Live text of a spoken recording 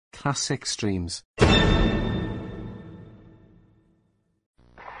classic streams.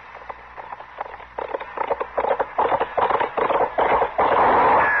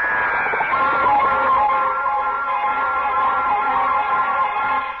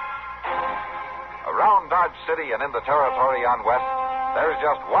 City and in the territory on West, there's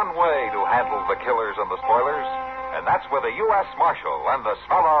just one way to handle the killers and the spoilers, and that's with a U.S. Marshal and the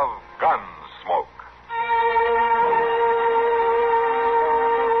smell of gun smoke.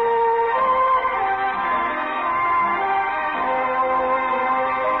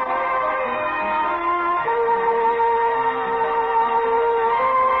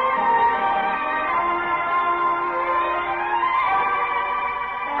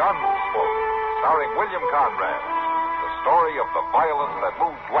 Starring William Conrad, the story of the violence that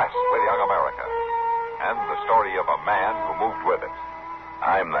moved west with young America, and the story of a man who moved with it.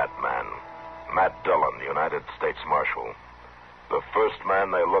 I'm that man, Matt Dillon, United States Marshal. The first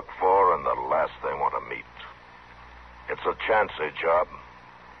man they look for and the last they want to meet. It's a chancy job,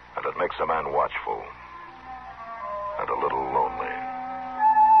 and it makes a man watchful and a little lonely.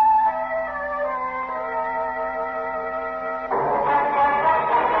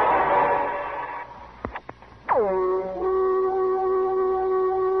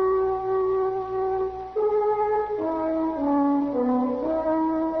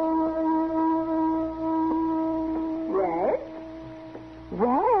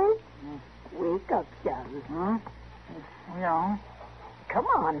 Come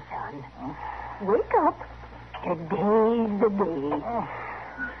on, son. Wake up. Today's the day.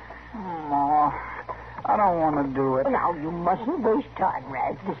 Ma, I don't want to do it. Now, you mustn't waste time,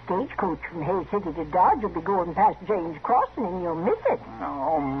 Raz. The stagecoach from Hayes City to Dodge will be going past James Crossing, and you'll miss it.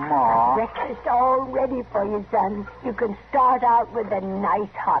 Oh, Ma. Breakfast all ready for you, son. You can start out with a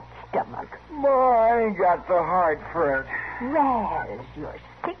nice hot stomach. Boy, I ain't got the heart for it. Raz, you're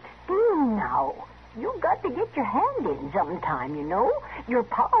 16 now. You've got to get your hand in sometime, you know. Your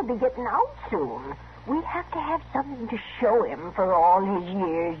pa'll be getting out soon. We have to have something to show him for all his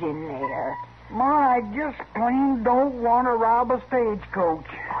years in there. Ma, I just plain don't want to rob a stagecoach.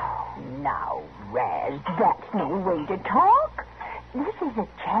 Oh, now, Raz, that's no way to talk. This is a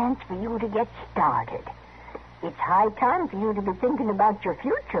chance for you to get started. It's high time for you to be thinking about your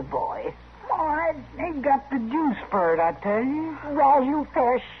future, boy. Ma, I ain't got the juice for it, I tell you. Raz, you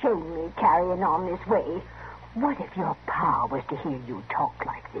fair shame me carrying on this way. What if your pa was to hear you talk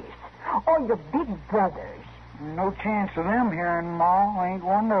like this? Or your big brothers? No chance of them hearing, Ma. Ain't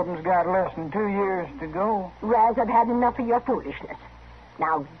one of them's got less than 2 years to go. Raz, I've had enough of your foolishness.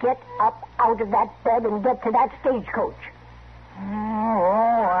 Now get up out of that bed and get to that stagecoach. Oh,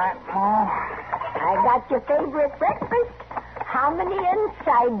 all right, Ma. I got your favorite breakfast. How many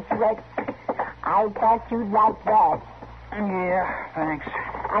insides left? I thought you'd like that. Yeah, thanks.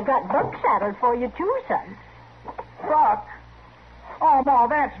 I got Buck saddled for you, too, son. Buck? Oh, Ma,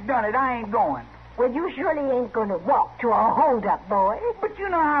 that's done it. I ain't going. Well, you surely ain't going to walk to a hold-up, boy. But you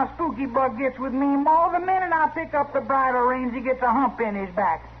know how spooky Buck gets with me, Ma. The minute I pick up the bridle reins, he gets a hump in his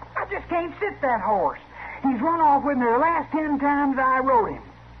back. I just can't sit that horse. He's run off with me the last 10 times I rode him.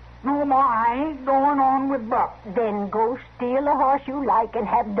 No, Ma, I ain't going on with Buck. Then go steal a horse you like and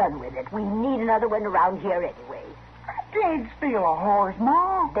have done with it. We need another one around here anyway. I can't steal a horse,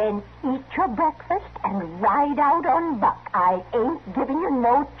 Ma. Then eat your breakfast and ride out on Buck. I ain't giving you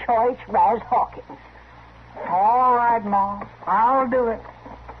no choice, Raz Hawkins. All right, Ma. I'll do it.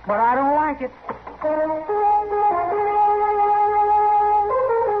 But I don't like it.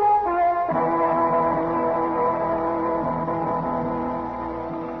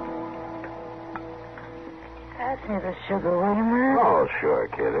 Pass me the sugar, will you, Ma? Oh, sure,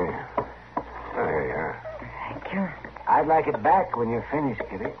 Kitty. Oh, here you are. Thank you. I'd like it back when you're finished,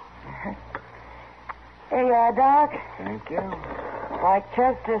 Kitty. Here you are, Doc. Thank you. Like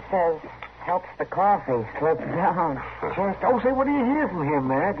Chester says, helps the coffee slip down. Chester. Oh, say, what do you hear from him,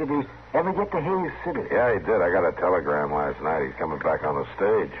 man? Did he ever get to Hayes City? Yeah, he did. I got a telegram last night. He's coming back on the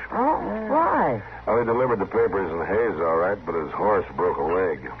stage. Oh, why? Well, he delivered the papers in Hayes, all right, but his horse broke a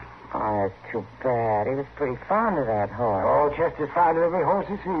leg. Oh, that's too bad. He was pretty fond of that horse. Oh, Chester's fond of every horse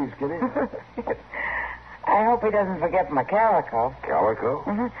he sees, Kitty. I hope he doesn't forget my calico. Calico?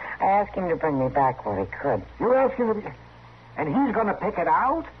 Mm-hmm. I asked him to bring me back what he could. You ask him, and he's going to pick it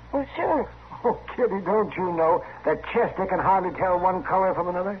out? Well, sure. Oh, Kitty, don't you know that Chester can hardly tell one color from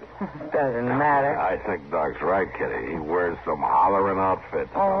another? Doesn't matter. I think Doc's right, Kitty. He wears some hollering outfit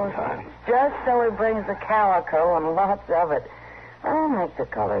sometimes. Just so he brings the calico and lots of it. I'll make the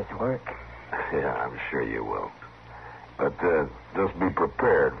colors work. Yeah, I'm sure you will. But just be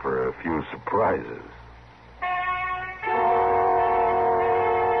prepared for a few surprises.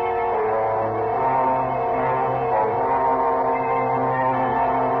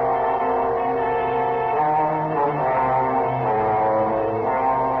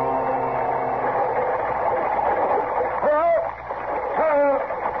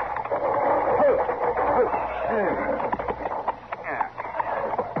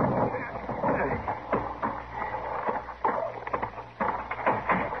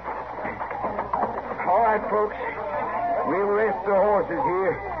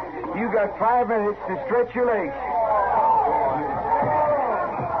 Here, you got 5 minutes to stretch your legs.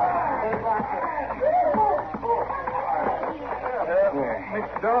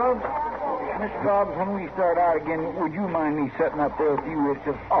 Mr. Dobbs, when we start out again, would you mind me setting up there with you? It's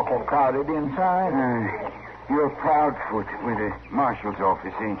just awful crowded inside. You're Proudfoot with the marshal's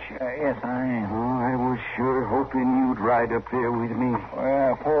office, ain't you? Yes, I am. Oh, I was sure hoping you'd ride up there with me.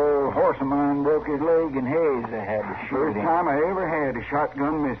 Well, poor old horse of mine broke his leg in Hayes. I had to shoot First him. time I ever had a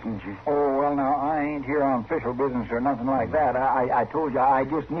shotgun messenger. Oh, well, now, I ain't here on official business or nothing like that. I told you I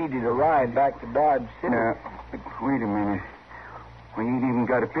just needed a ride back to Dodge City. Now, wait a minute. Well, you ain't even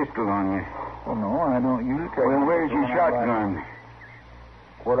got a pistol on you. Oh, no, I don't usually carry. Well, where's your when I ride. shotgun?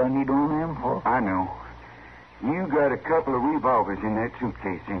 What I need on them for? I know. You got a couple of revolvers in that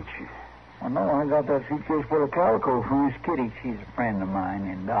suitcase, ain't you? Well, no, I got that suitcase full of calico from Miss Kitty. She's a friend of mine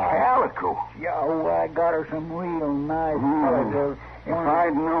in Dodge. Calico? Yeah, oh, I got her some real nice colors. If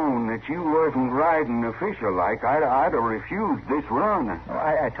I'd known that you wasn't riding official like, I'd have refused this run.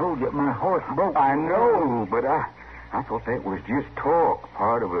 I told you my horse broke. I know, but I thought that was just talk,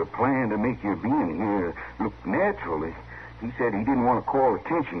 part of a plan to make your being here look naturally. He said he didn't want to call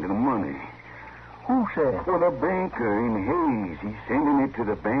attention to the money. Who said? Well, the banker in Hayes. He's sending it to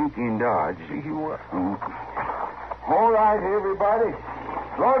the bank in Dodge. All right, everybody.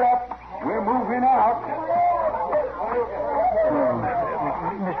 Load up. We're moving out.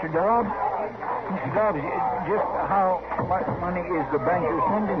 Mr. Dobbs? Mr. Dobbs, just how much money is the banker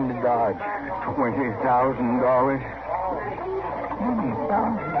sending to Dodge? $20,000.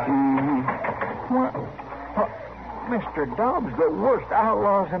 $20,000? What? Mr. Dobbs, the worst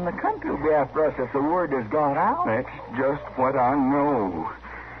outlaws in the country will be after us if the word has got out. That's just what I know.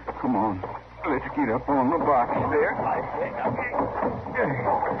 Come on. Let's get up on the box there.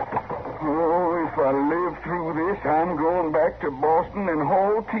 Oh, if I live through this, I'm going back to Boston and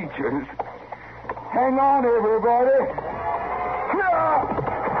haul teachers. Hang on, everybody.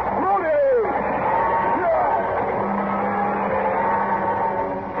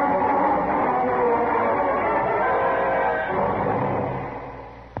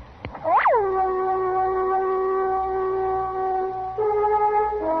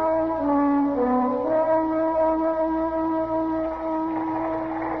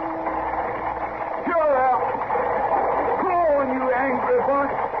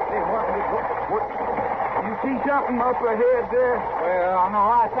 Up ahead there? Well, no,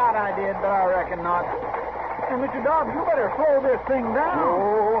 I thought I did, but I reckon not. Hey, Mr. Dobbs, you better slow this thing down.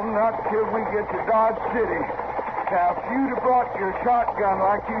 Oh, not till we get to Dodge City. Now, if you'd have brought your shotgun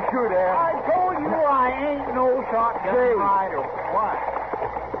like you should have... I told you I ain't no shotgun rider. What?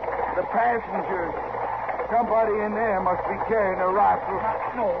 The passengers. Somebody in there must be carrying a rifle.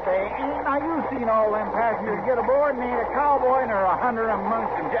 No, they ain't. Now, you've seen all them passengers get aboard, and ain't a cowboy nor 100 of them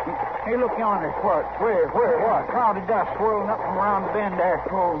munching. Hey, look yonder. What? Where? What? Cloud of dust swirling up from around the bend there.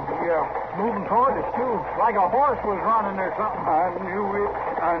 Oh, yeah. Moving toward us, too. Like a horse was running or something. I knew it.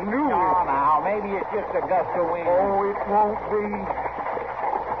 Oh, now, maybe it's just a gust of wind. Oh, it won't be.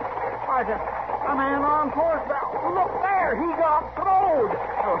 Why, a man on horseback. Look there. He got throwed.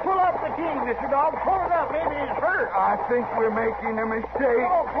 Pull up the team, Mr. Dobbs. Pull it up. Maybe it's hurt. I think we're making a mistake.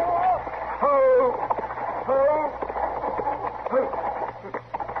 Oh, pull up. Ho! Ho!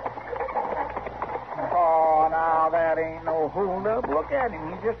 Oh, now, that ain't no hold-up. Look at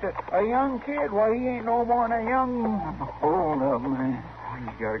him. He's just a young kid. Why, he ain't no more than a young hold-up, man.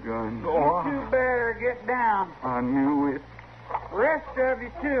 He's got a gun. Oh. You two better get down. I knew it. Rest of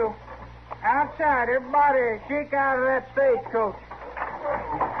you, too. Outside, everybody shake out of that stagecoach.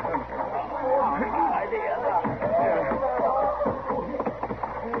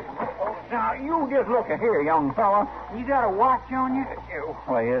 Now, you just look here, young fella. You got a watch on you?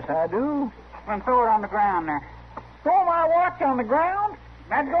 Well, yes, I do. Then throw it on the ground there. Throw my watch on the ground?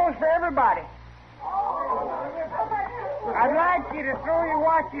 That goes for everybody. I'd like you to throw your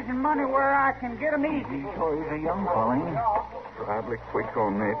watches and money where I can get them easy. So he's a young fella, ain't he? Probably quick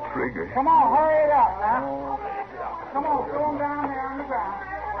on that trigger. Come on, hurry it up now. Come on, throw them down there on the ground.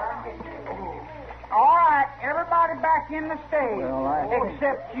 All right, everybody back in the stage. Well,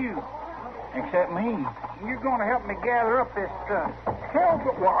 except you. Except me. You're going to help me gather up this stuff. Help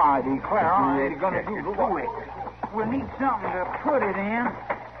it. Well, I declare I ain't going to do it. We'll need something to put it in.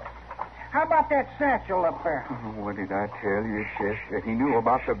 How about that satchel up there? What did I tell you, Chester? He knew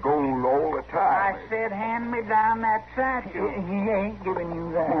about the gold all the time. I said hand me down that satchel. He ain't giving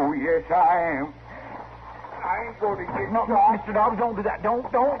you that. Oh, yes, I am. I ain't going to get No, Mr. Dobbs, don't do that.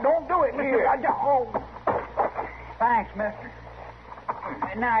 Don't do it, Mr. Dobbs. Thanks, mister.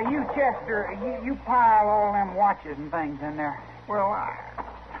 Now, you, Chester, you pile all them watches and things in there. Well,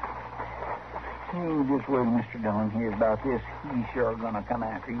 you just wait, Mr. Dillon, hears about this. He's sure gonna come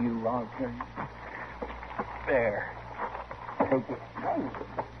after you, I'll tell you. There. Take it. Oh,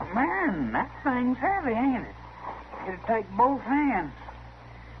 man, that thing's heavy, ain't it? It'll take both hands.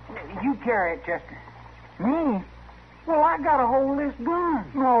 You carry it, Chester. Me? Well, I gotta hold this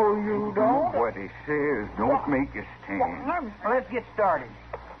gun. No, you don't. What he says, don't make a stand. Let's get started.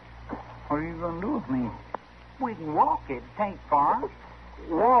 What are you gonna do with me? We can walk it. It ain't far.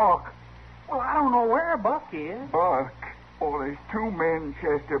 Walk? Well, I don't know where Buck is. Buck? Oh, there's two men,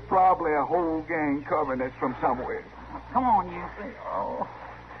 Chester. Probably a whole gang coming us from somewhere. Come on, you. Oh.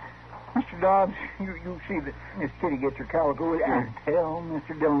 Mr. Dobbs, you see that Miss Kitty gets her calico and tell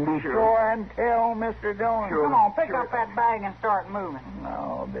Mr. Dillon. Be sure and tell Mr. Dillon. Sure. Come on, pick up that bag and start moving.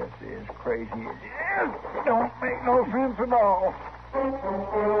 No, this is crazy. It don't make no sense at all.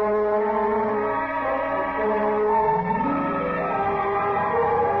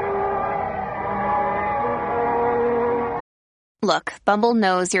 Look, Bumble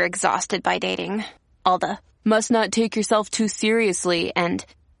knows you're exhausted by dating. All the must not take yourself too seriously and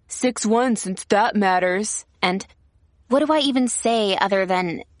 6'1" since that matters. And what do I even say other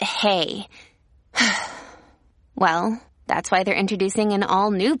than, hey? Well, that's why they're introducing an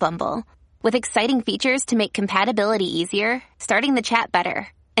all-new Bumble with exciting features to make compatibility easier, starting the chat better,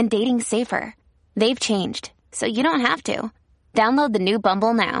 and dating safer. They've changed, so you don't have to. Download the new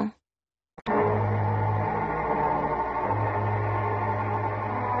Bumble now.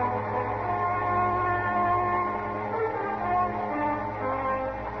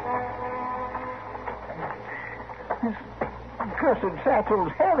 Cussed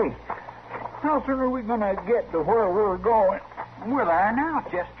satchel's heavy. How soon are we going to get to where we're going? We're there now,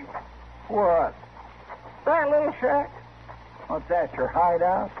 Chester. What? That little shack? What's that, your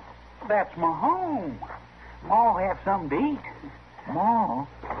hideout? That's my home. Ma'll have something to eat. Ma?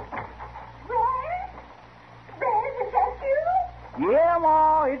 Red, is that you? Yeah,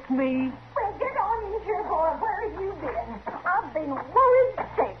 Ma, it's me. Well, get on in here, boy. Where have you been? I've been worried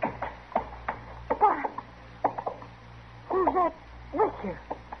sick. Why? Who's that with you?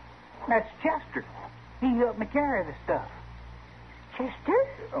 That's Chester. He helped me carry the stuff. Chester?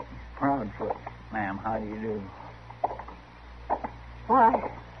 Oh, Proudfoot. Ma'am, how do you do?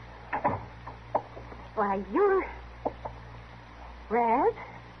 Why, you're... Red?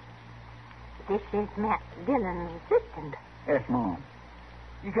 This is Matt Dillon's assistant. Yes, Mom.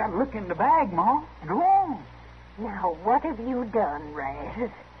 You got to look in the bag, Ma. Go on. Now, what have you done, Raz?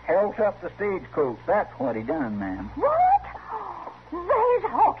 Helps up the stagecoach. That's what he done, ma'am. What? Raz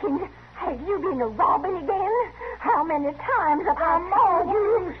Hawkins, have you been a robbing again? How many times have I told you?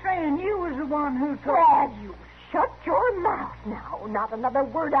 You were saying you was the one who told... Raz, you shut your mouth now. Not another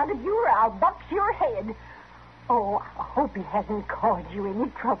word out of you or I'll box your head. Oh, I hope he hasn't caused you any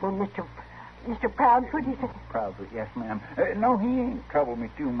trouble, Mr. Proudfoot, is it? Proudfoot, yes, ma'am. No, he ain't troubled me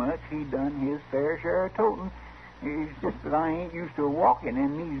too much. He done his fair share of toting. It's just that I ain't used to walking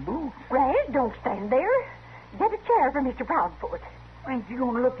in these boots. Raz, don't stand there. Get a chair for Mr. Proudfoot. Ain't you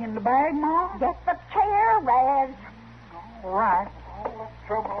going to look in the bag, Ma? Get the chair, Raz. All right. All that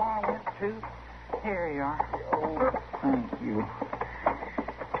trouble I went to. Here you are. Oh, thank you.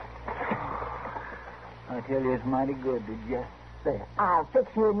 I tell you, it's mighty good to just sit. I'll fix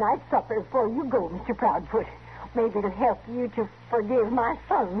you a nice supper before you go, Mr. Proudfoot. Maybe it'll help you to forgive my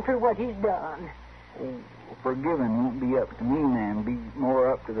son for what he's done. Oh, forgiving won't be up to me, ma'am. Be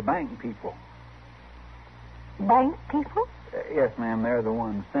more up to the bank people. Bank people? Yes, ma'am. They're the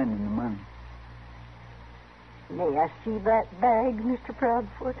ones sending the money. May I see that bag, Mr.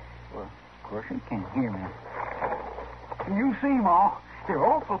 Proudfoot? Well, of course you can't hear me. You see, Ma. They're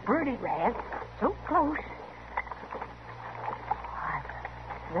awful pretty. Raz, so close. Why,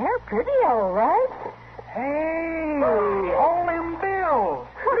 they're pretty, all right. Hey, all them bills.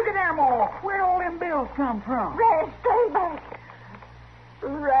 Look at them all. Where'd all them bills come from? Raz, stay back.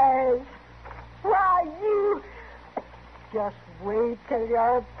 Raz, why, you... Just wait till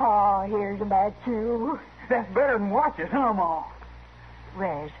your pa hears about you. That's better than watches, huh, Ma?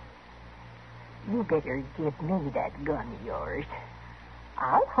 Raz, you better give me that gun of yours.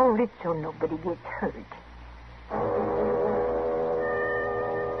 I'll hold it so nobody gets hurt.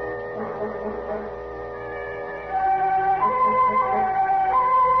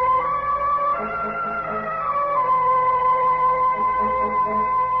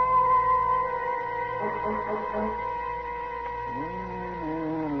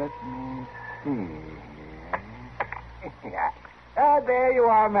 Let me see. There you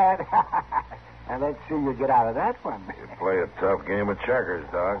are, Matt. Now, let's see you get out of that one. You play a tough game of checkers,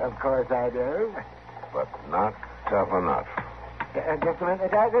 Doc. Of course I do. But not tough enough. Just a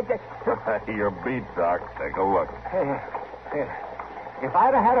minute. You're beat, Doc. Take a look. Hey. If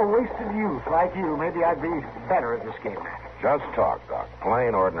I'd have had a wasted youth like you, maybe I'd be better at this game. Just talk, Doc.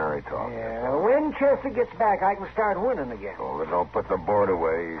 Plain, ordinary talk. Yeah, when Chester gets back, I can start winning again. Oh, then don't put the board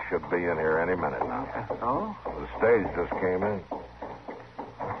away. You should be in here any minute now. Oh? The stage just came in.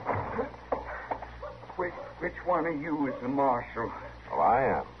 Which one of you is the marshal? Well, I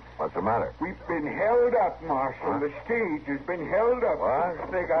am. What's the matter? We've been held up, Marshal. What? The stage has been held up.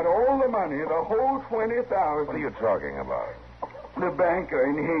 What? They got all the money, the whole 20,000. What are you talking about? The banker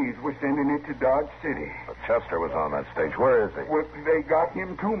in Hayes was sending it to Dodge City. Well, Chester was on that stage. Where is he? Well, they got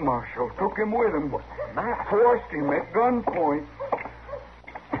him too, Marshal. Took him with them. Matt. Forced him at gunpoint.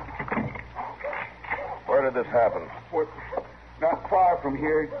 Where did this happen? Well, not far from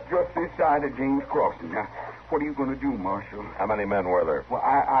here, just this side of James Crossing. Now, what are you going to do, Marshal? How many men were there? Well,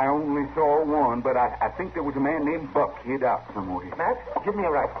 I only saw one, but I think there was a man named Buck hid out somewhere. Matt, give me a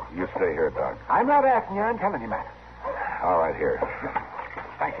rifle. You stay here, Doc. I'm not asking you, I'm telling you, Matt. All right, here.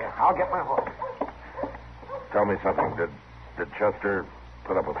 Thank you. I'll get my horse. Tell me something. Did Chester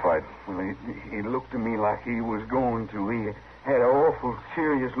put up a fight? Well, it looked to me like he was going to. He had an awful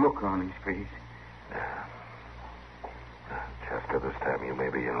serious look on his face. Chester, this time you may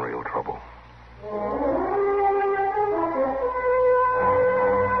be in real trouble.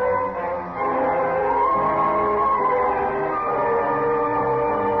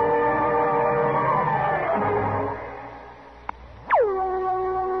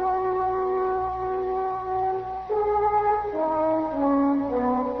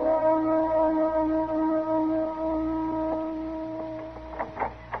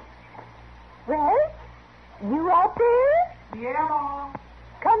 Yeah, Mom.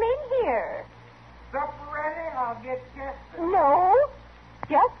 Come in here. Supper ready? I'll get Chester. No,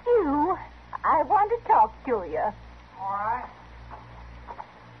 just you. I want to talk to you. All right.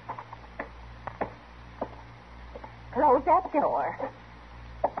 Close that door.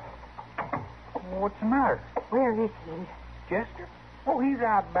 What's the matter? Where is he? Chester? Oh, he's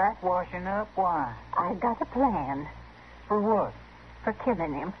out back washing up. Why? I got a plan For what? for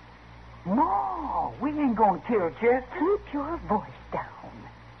killing him. No, we ain't going to kill Chester. Keep your voice down.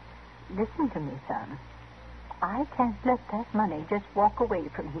 Listen to me, son. I can't let that money just walk away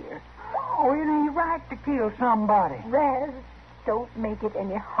from here. No, it ain't right to kill somebody. Raz, don't make it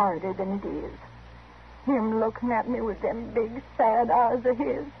any harder than it is. Him looking at me with them big, sad eyes of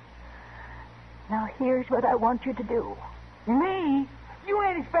his. Now, here's what I want you to do. Me? You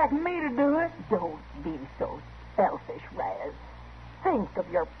ain't expecting me to do it. Don't be so selfish, Raz. Think of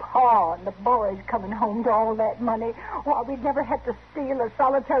your pa and the boys coming home to all that money while we'd never have to steal a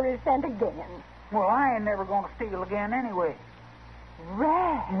solitary cent again. Well, I ain't never going to steal again anyway.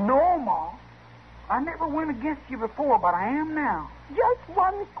 Raz, No, Ma. I never went against you before, but I am now. just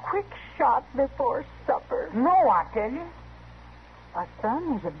one quick shot before supper. No, I tell you. A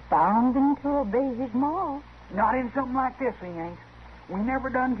son is bound to obey his ma. Not in something like this, we ain't. We never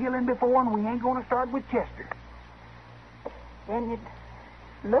done killing before, and we ain't going to start with Chester. Then it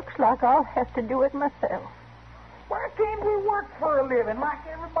looks like I'll have to do it myself. Why can't we work for a living like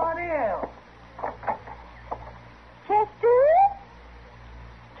everybody else? Chester?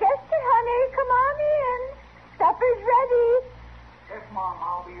 Chester, honey, come on in. Supper's ready. Yes, Mom,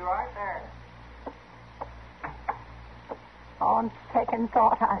 I'll be right there. On second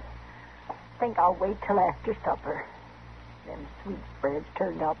thought, I think I'll wait till after supper. Them sweetbreads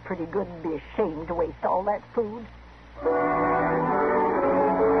turned out pretty good and be ashamed to waste all that food.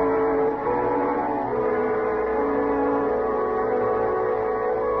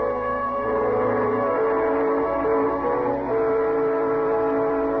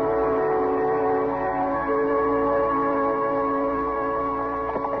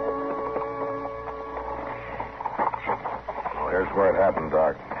 Well, here's where it happened,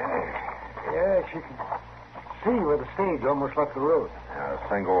 Doc. Yes, you can see where the stage almost left the road. A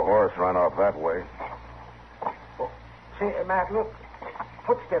single horse ran off that way. See, Matt, look.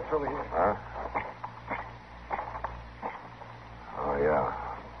 Footsteps over here. Huh? Oh, yeah.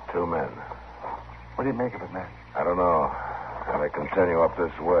 2 men. What do you make of it, Matt? I don't know. And they continue up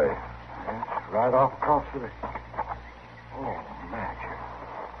this way. Right off across the... Oh, Matt.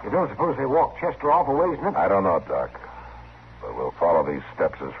 You don't suppose they walked Chester off a ways, no? I don't know, Doc. But we'll follow these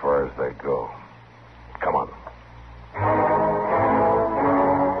steps as far as they go. Come on.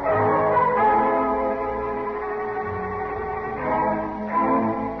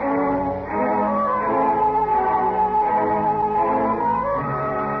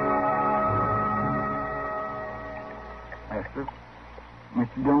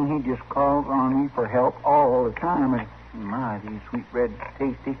 Mister Dillon, he just calls on you for help all the time. And My, these sweetbreads are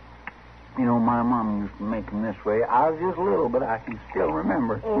tasty. You know, my mom used to make them this way. I was just little, but I can still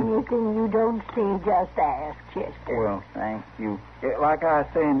remember. Anything you don't see, just ask, Chester. Well, thank you. Like I was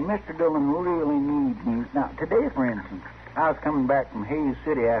saying, Mr. Dillon really needs me. Now, today, for instance, I was coming back from Hayes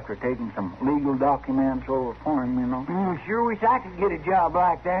City after taking some legal documents over for him, you know. Sure wish I could get a job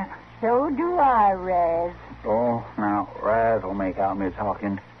like that. So do I, Raz. Oh, now, Raz will make out Miss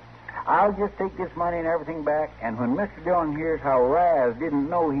Hawkins. I'll just take this money and everything back, and when Mr. Dillon hears how Raz didn't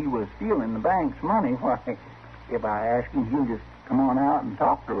know he was stealing the bank's money, why, if I ask him, he'll just come on out and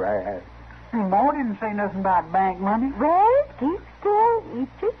talk to Raz. Ma didn't say nothing about bank money. Raz, keep still. Eat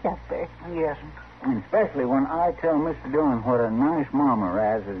your supper. Yes. And especially when I tell Mr. Dillon what a nice mama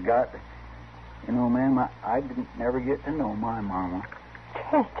Raz has got. You know, ma'am, I didn't never get to know my mama.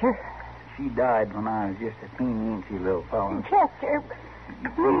 Chester. She died when I was just a teeny-incy little fellow. Chester.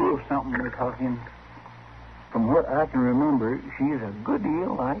 Oh, something Miss Hawkins. From what I can remember, she's a good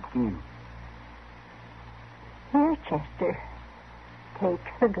deal like you. Here, Chester. Take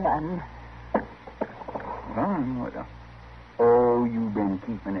the gun. Gun? What? Oh, you've been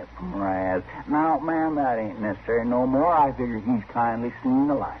keeping it from Raz. Now, ma'am, that ain't necessary no more. I figure he's kindly seen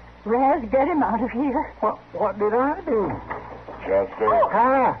the light. Raz, get him out of here. What did I do? Chester.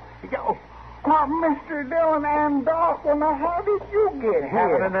 Well, Mr. Dillon and Doc, well, now, how did you get here?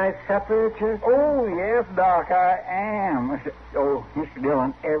 Having a nice supper, Chester? Oh, yes, Doc, I am. Oh, Mr.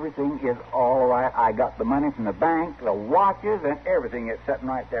 Dillon, everything is all right. I got the money from the bank, the watches, and everything is sitting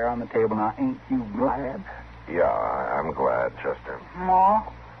right there on the table. Now, ain't you glad? Yeah, I'm glad, Chester. Ma,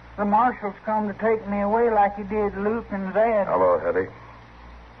 the marshal's come to take me away like he did Luke and Zed. Hello, Hetty.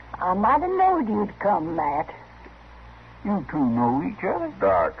 I might have knowed you'd come, Matt. You two know each other?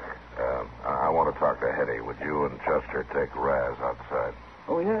 Doc, I want to talk to Hetty. Would you and Chester take Raz outside?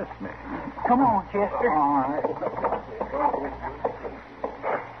 Oh, yes, ma'am. Come on, Chester. All right.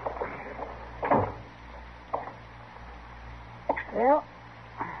 Well,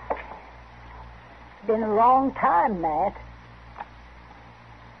 it's been a long time, Matt.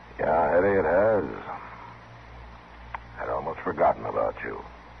 Yeah, Hetty, it has. I'd almost forgotten about you.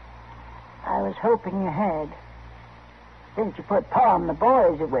 I was hoping you had. Since you put Pa and the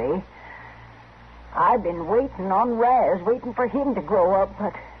boys away, I've been waiting on Raz, waiting for him to grow up,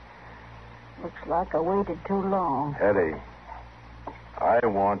 but looks like I waited too long. Hetty, I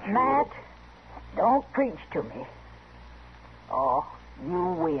want you Matt, to... don't preach to me. Oh, you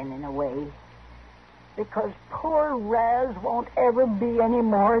win in a way. Because poor Raz won't ever be any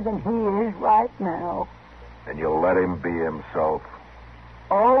more than he is right now. And you'll let him be himself?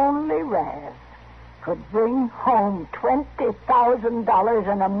 Only Raz could bring home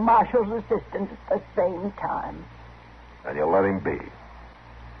 $20,000 and a marshal's assistant at the same time. And you'll let him be?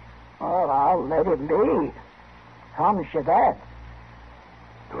 Well, I'll let him be. Promise you that.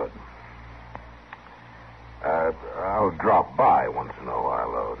 Good. I'll drop by once in a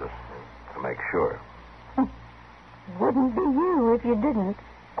while, though, just to make sure. Wouldn't be you if you didn't.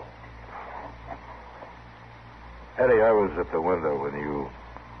 Hetty, I was at the window when you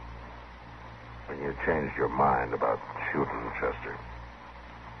changed your mind about shooting Chester.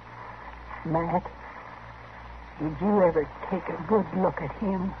 Matt, did you ever take a good look at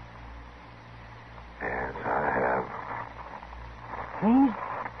him? Yes, I have. He's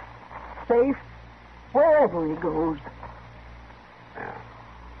safe wherever he goes. Yeah.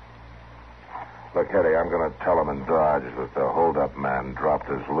 Look, Hetty, I'm going to tell him in Dodge that the hold-up man dropped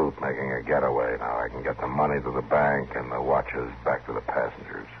his loot making a getaway. Now I can get the money to the bank and the watches back to the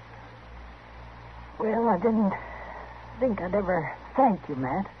passengers. Well, I didn't think I'd ever thank you,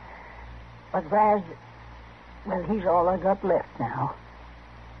 Matt. But Raz, well, he's all I got left now.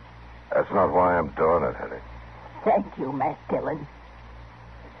 That's not why I'm doing it, Hetty. Thank you, Matt Dillon.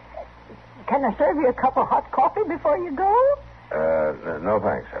 Can I serve you a cup of hot coffee before you go? No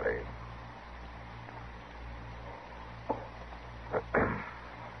thanks, Hetty.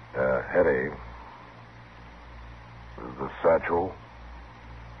 Hetty, the satchel.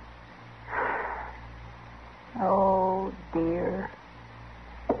 Oh, dear.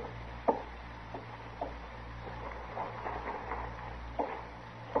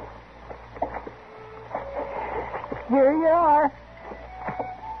 Here you are.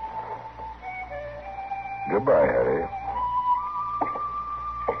 Goodbye, Hetty.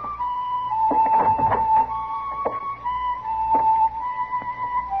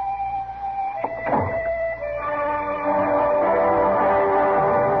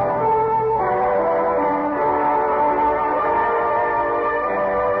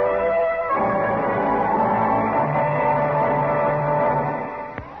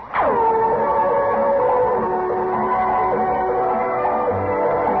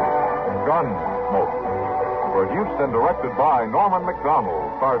 Gunsmoke. Produced and directed by Norman McDonald,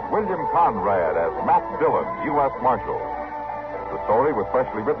 stars William Conrad as Matt Dillon, U.S. Marshal. The story was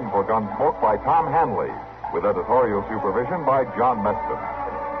specially written for Gunsmoke by Tom Hanley, with editorial supervision by John Meston.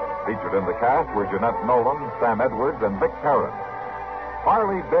 Featured in the cast were Jeanette Nolan, Sam Edwards, and Vic Perrin.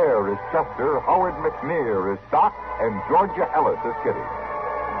 Harley Bear is Chester, Howard McNear is Doc, and Georgia Ellis is Kitty.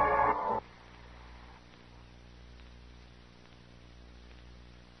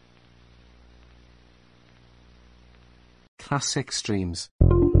 Classic Streams.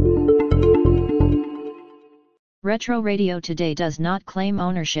 Retro Radio Today does not claim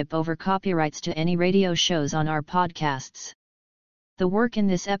ownership over copyrights to any radio shows on our podcasts. The work in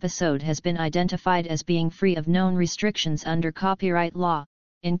this episode has been identified as being free of known restrictions under copyright law,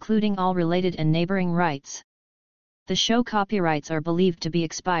 including all related and neighboring rights. The show copyrights are believed to be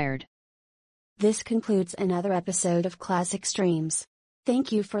expired. This concludes another episode of Classic Streams.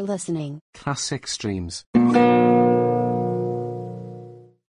 Thank you for listening. Classic Streams.